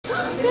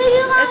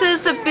This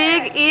is the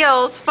big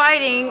eels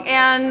fighting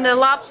and the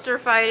lobster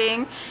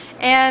fighting,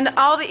 and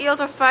all the eels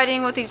are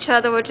fighting with each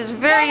other, which is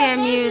very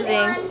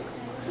amusing.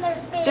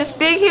 This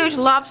big huge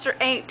lobster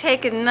ain't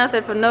taking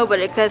nothing from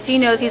nobody because he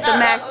knows he's the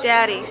Mac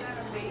Daddy.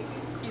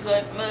 He's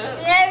like,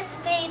 there's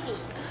the baby.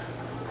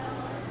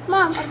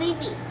 Mom, a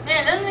baby.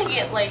 Man, doesn't it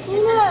get like, look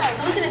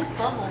at this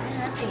bubble.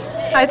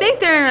 Man, I think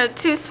they're in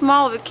too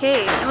small of a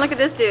cage. And look at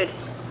this dude.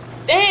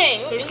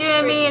 dang! He's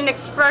giving me an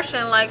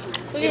expression like,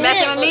 you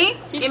messing with me?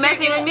 You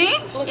messing with me?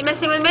 You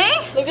messing with me?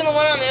 Look at the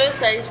one on the other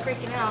side, he's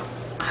freaking out.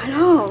 I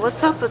know,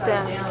 what's up with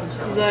them?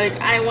 He's like,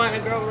 I want a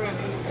girl room.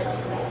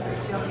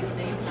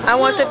 I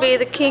want to be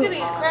the king. Look at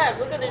these crabs,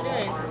 look what they're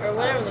doing. Or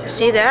whatever they're doing.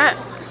 See that?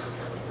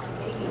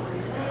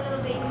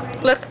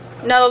 Look,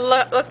 now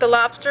look, the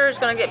lobster is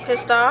going to get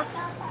pissed off.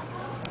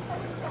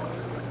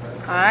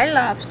 Hi,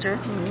 lobster.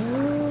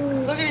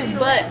 Look at his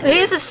butt.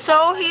 His is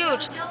so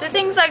huge. This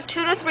thing's like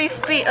 2 to 3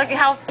 feet. Look at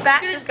how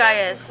fat this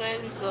guy is.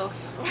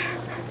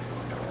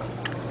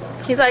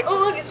 He's like, oh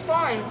look, it's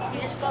fine.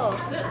 He just fell.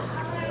 This.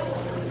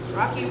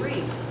 Rocky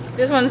Reef.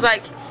 This one's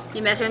like,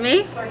 you messing with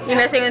me? You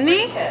messing with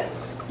me?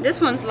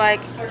 This one's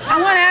like,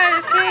 I want out of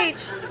this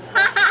cage.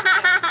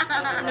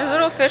 There's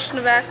little fish in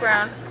the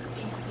background.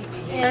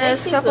 And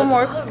there's a couple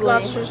more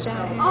lobsters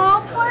down here.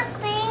 Oh, poor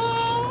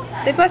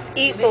thing. They must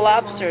eat the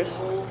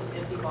lobsters.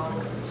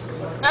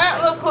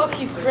 Ah, look,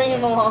 he's bringing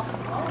them along.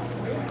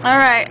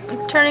 Alright,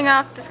 I'm turning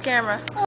off this camera.